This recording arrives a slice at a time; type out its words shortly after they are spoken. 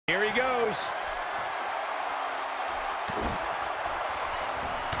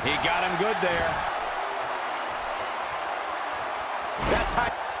He got him good there. That's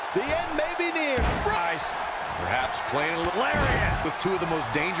high. The end may be near. Perhaps playing a little lariat with two of the most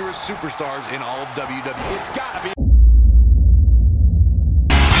dangerous superstars in all of WWE. It's got to be.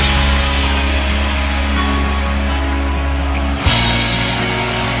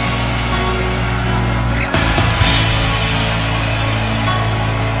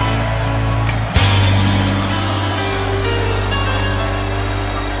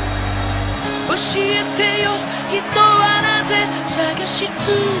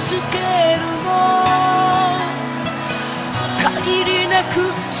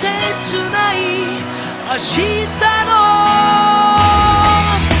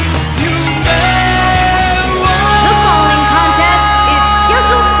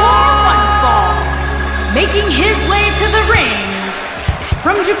 Making his way to the ring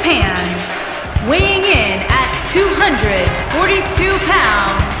from Japan, weighing in at 242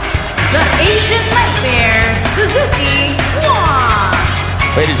 pounds, the Asian Nightmare, Suzuki Wwe.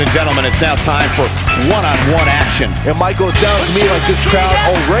 Ladies and gentlemen, it's now time for one-on-one action. And Michael, it sounds to me like this crowd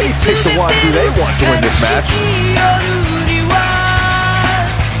already picked the one who they want to win this match.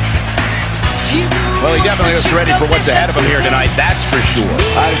 Well, he definitely looks ready for what's ahead of him here tonight, that's for sure.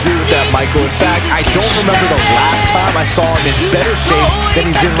 I agree with that, Michael. In fact, I don't remember the last time I saw him in better shape than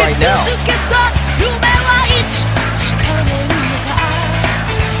he's in right now.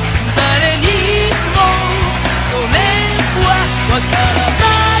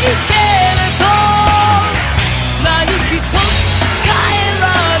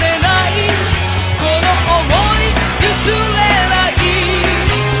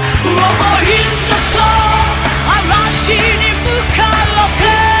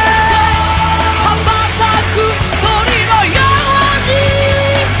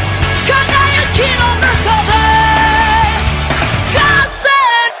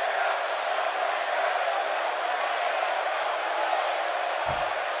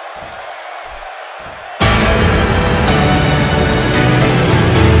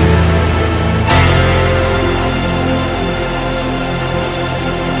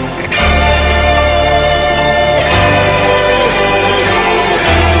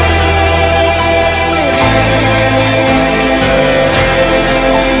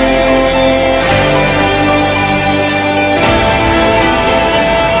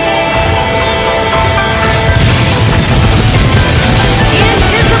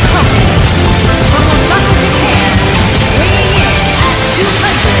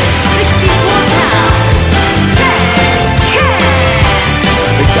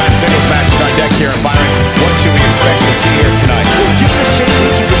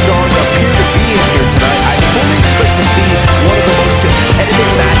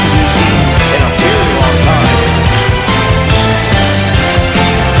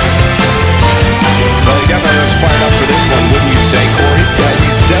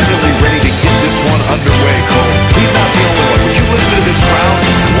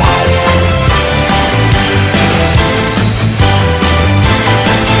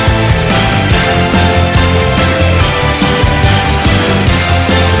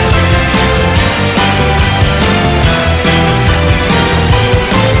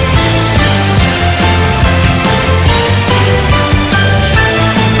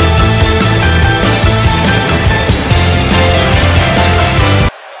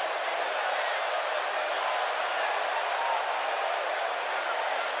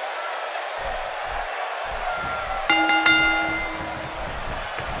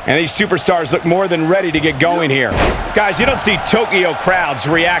 And these superstars look more than ready to get going here. Guys, you don't see Tokyo crowds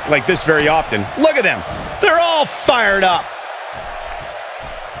react like this very often. Look at them. They're all fired up.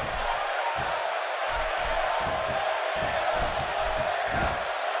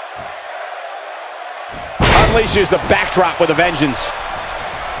 Unleashes the backdrop with a vengeance.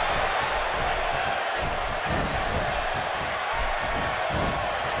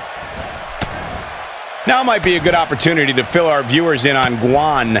 Now might be a good opportunity to fill our viewers in on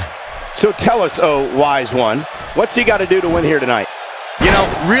Guan. So tell us, oh, wise one, what's he got to do to win here tonight? You know,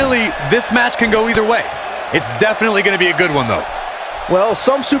 really, this match can go either way. It's definitely going to be a good one, though. Well,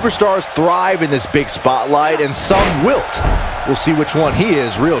 some superstars thrive in this big spotlight, and some wilt. We'll see which one he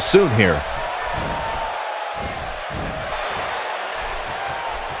is real soon here.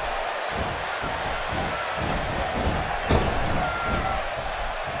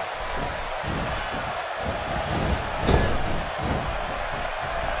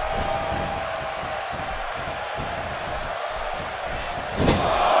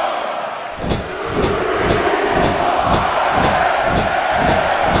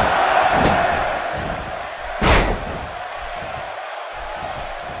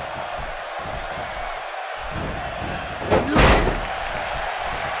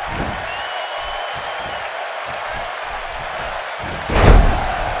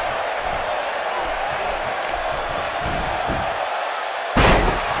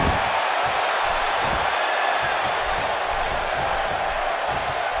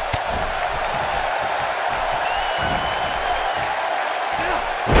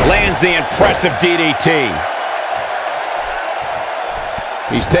 Lands the impressive DDT.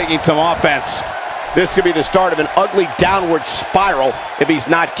 He's taking some offense. This could be the start of an ugly downward spiral if he's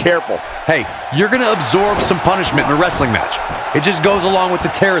not careful. Hey, you're going to absorb some punishment in a wrestling match. It just goes along with the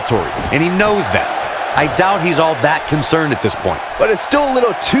territory, and he knows that. I doubt he's all that concerned at this point. But it's still a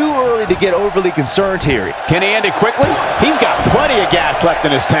little too early to get overly concerned here. Can he end it quickly? He's got plenty of gas left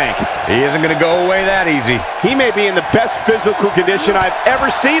in his tank. He isn't going to go away that easy. He may be in the best physical condition I've ever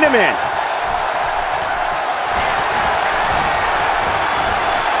seen him in.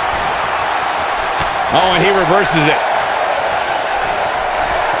 Oh, and he reverses it.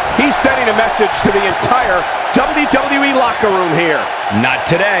 He's sending a message to the entire WWE locker room here. Not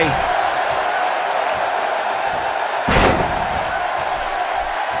today.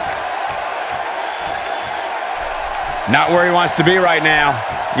 Not where he wants to be right now.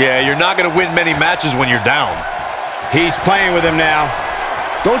 Yeah, you're not going to win many matches when you're down. He's playing with him now.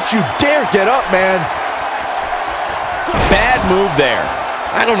 Don't you dare get up, man. Bad move there.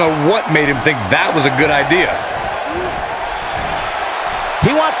 I don't know what made him think that was a good idea.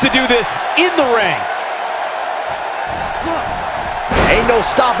 He wants to do this in the ring. Ain't no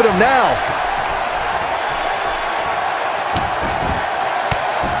stopping him now.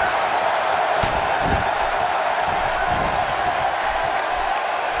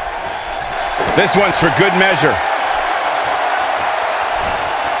 This one's for good measure.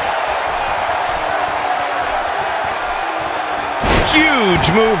 Huge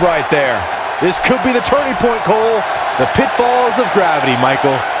move right there. This could be the turning point, Cole. The pitfalls of gravity,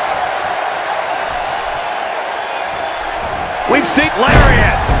 Michael. We've seen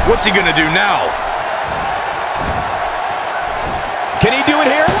lariat. What's he gonna do now? Can he do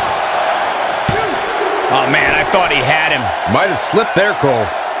it here? Oh man, I thought he had him. Might have slipped there, Cole.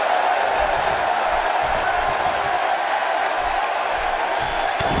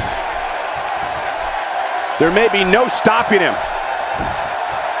 There may be no stopping him.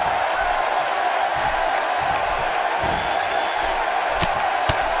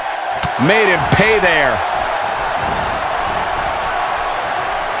 Made him pay there.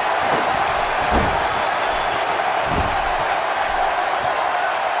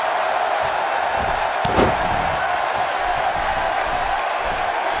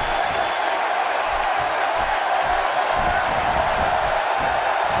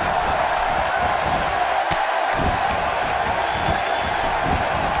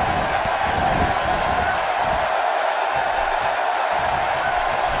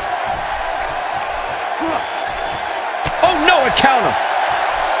 Count him.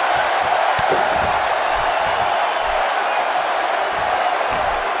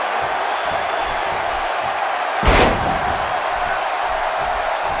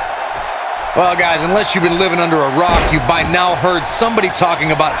 Well, guys, unless you've been living under a rock, you've by now heard somebody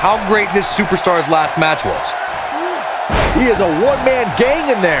talking about how great this superstar's last match was. He is a one-man gang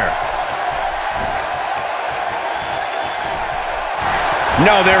in there.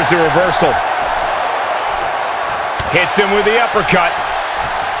 No, there's the reversal. Hits him with the uppercut.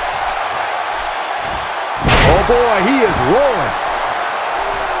 Oh boy, he is rolling.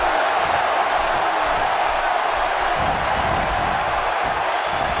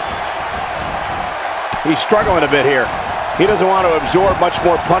 He's struggling a bit here. He doesn't want to absorb much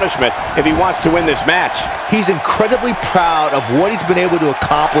more punishment if he wants to win this match. He's incredibly proud of what he's been able to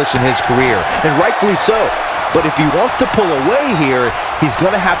accomplish in his career, and rightfully so. But if he wants to pull away here, he's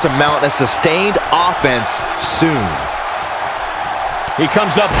going to have to mount a sustained offense soon. He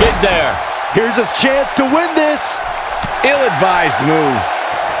comes up big there. Here's his chance to win this. Ill-advised move.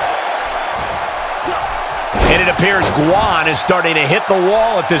 And it appears Guan is starting to hit the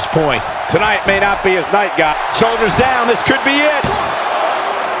wall at this point. Tonight may not be his night, guys. Shoulders down, this could be it.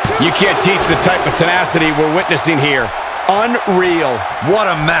 You can't teach the type of tenacity we're witnessing here. Unreal. What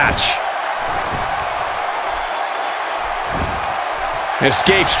a match.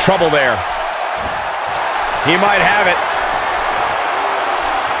 Escapes trouble there. He might have it.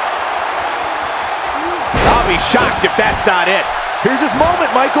 I'll be shocked if that's not it. Here's his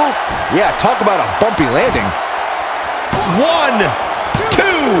moment, Michael. Yeah, talk about a bumpy landing. 1, 2.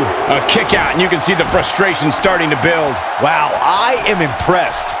 A kick out, and you can see the frustration starting to build. Wow, I am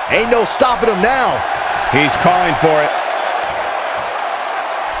impressed. Ain't no stopping him now. He's calling for it.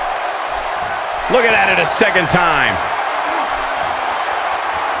 Looking at it a second time.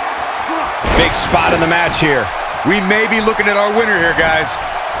 Big spot in the match here. We may be looking at our winner here, guys.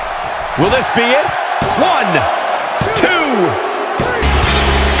 Will this be it? 1, 2.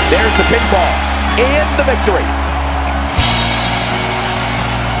 There's the pinfall and the victory.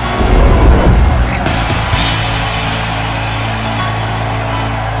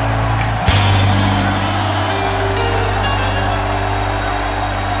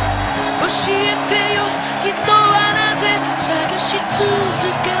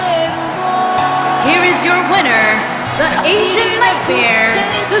 is your winner, the Asian Nightmare,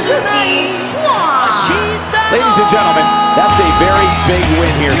 Suzuki Wwa. Ladies and gentlemen, that's a very big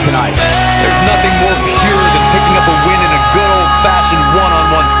win here tonight. There's nothing more pure than picking up a win in a good old-fashioned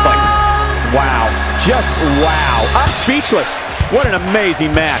one-on-one fight. Wow, just wow. I'm speechless. What an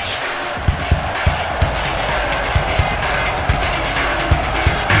amazing match.